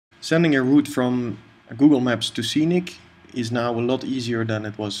Sending a route from Google Maps to Scenic is now a lot easier than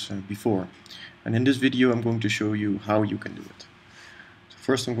it was before. And in this video I'm going to show you how you can do it. So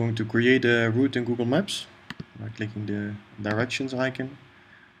first I'm going to create a route in Google Maps by clicking the directions icon,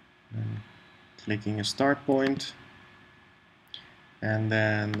 and clicking a start point and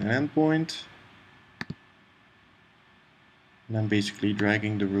then an end point, and then basically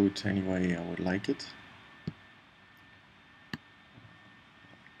dragging the route any way I would like it.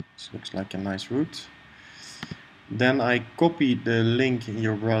 This looks like a nice route. Then I copy the link in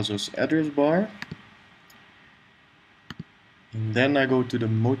your browser's address bar. And then I go to the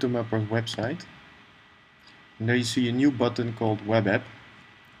MotoMapper's website. And there you see a new button called Web App.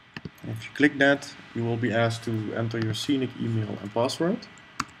 And if you click that, you will be asked to enter your Scenic email and password.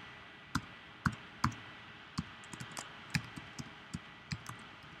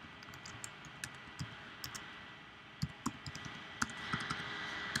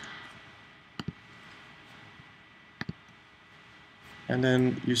 And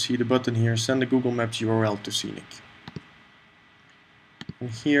then you see the button here, send the Google Maps URL to Scenic. And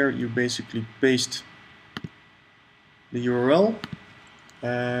here you basically paste the URL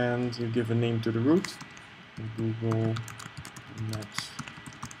and you give a name to the route, Google Maps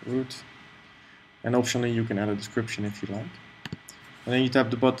route. And optionally you can add a description if you like. And then you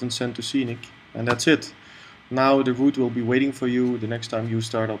tap the button send to Scenic, and that's it. Now the route will be waiting for you the next time you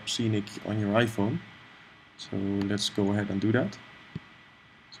start up Scenic on your iPhone. So let's go ahead and do that.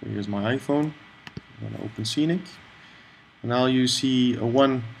 So here's my iPhone. I'm going to open Scenic. And now you see a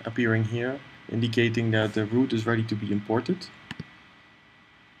 1 appearing here, indicating that the route is ready to be imported.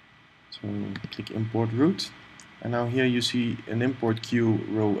 So click import route. And now here you see an import queue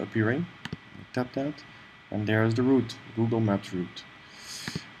row appearing. Tap that, and there's the route, Google Maps route.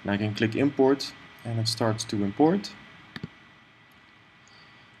 And I can click import, and it starts to import.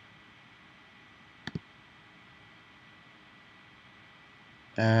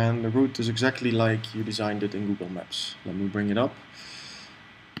 And the route is exactly like you designed it in Google Maps. Let me bring it up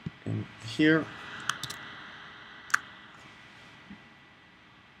in here.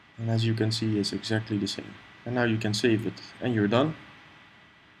 And as you can see, it's exactly the same. And now you can save it, and you're done.